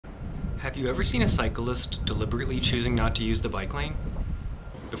Have you ever seen a cyclist deliberately choosing not to use the bike lane?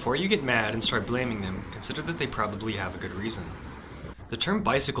 Before you get mad and start blaming them, consider that they probably have a good reason. The term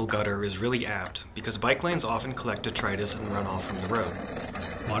bicycle gutter is really apt because bike lanes often collect detritus and runoff from the road.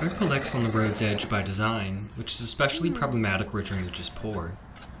 Water collects on the road's edge by design, which is especially problematic where drainage is poor.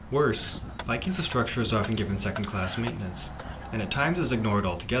 Worse, bike infrastructure is often given second-class maintenance, and at times is ignored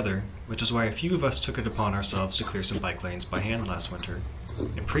altogether, which is why a few of us took it upon ourselves to clear some bike lanes by hand last winter.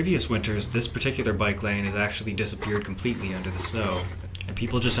 In previous winters, this particular bike lane has actually disappeared completely under the snow, and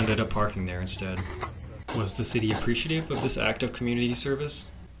people just ended up parking there instead. Was the city appreciative of this act of community service?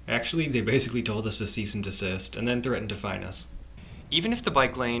 Actually, they basically told us to cease and desist, and then threatened to fine us. Even if the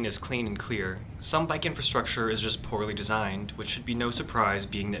bike lane is clean and clear, some bike infrastructure is just poorly designed, which should be no surprise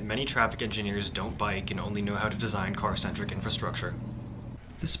being that many traffic engineers don't bike and only know how to design car-centric infrastructure.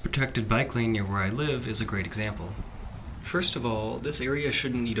 This protected bike lane near where I live is a great example. First of all, this area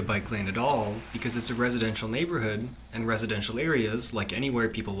shouldn't need a bike lane at all because it's a residential neighborhood, and residential areas, like anywhere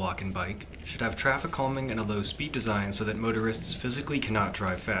people walk and bike, should have traffic calming and a low speed design so that motorists physically cannot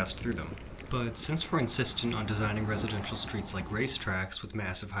drive fast through them. But since we're insistent on designing residential streets like racetracks with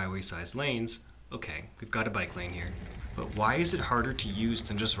massive highway-sized lanes, okay, we've got a bike lane here. But why is it harder to use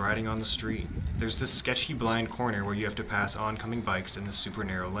than just riding on the street? There's this sketchy blind corner where you have to pass oncoming bikes in this super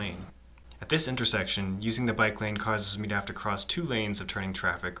narrow lane. At this intersection, using the bike lane causes me to have to cross 2 lanes of turning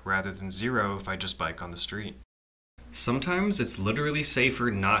traffic rather than 0 if I just bike on the street. Sometimes it's literally safer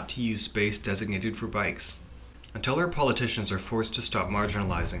not to use space designated for bikes. Until our politicians are forced to stop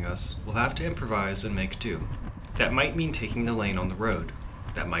marginalizing us, we'll have to improvise and make do. That might mean taking the lane on the road.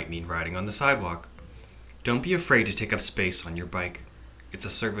 That might mean riding on the sidewalk. Don't be afraid to take up space on your bike. It's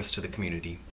a service to the community.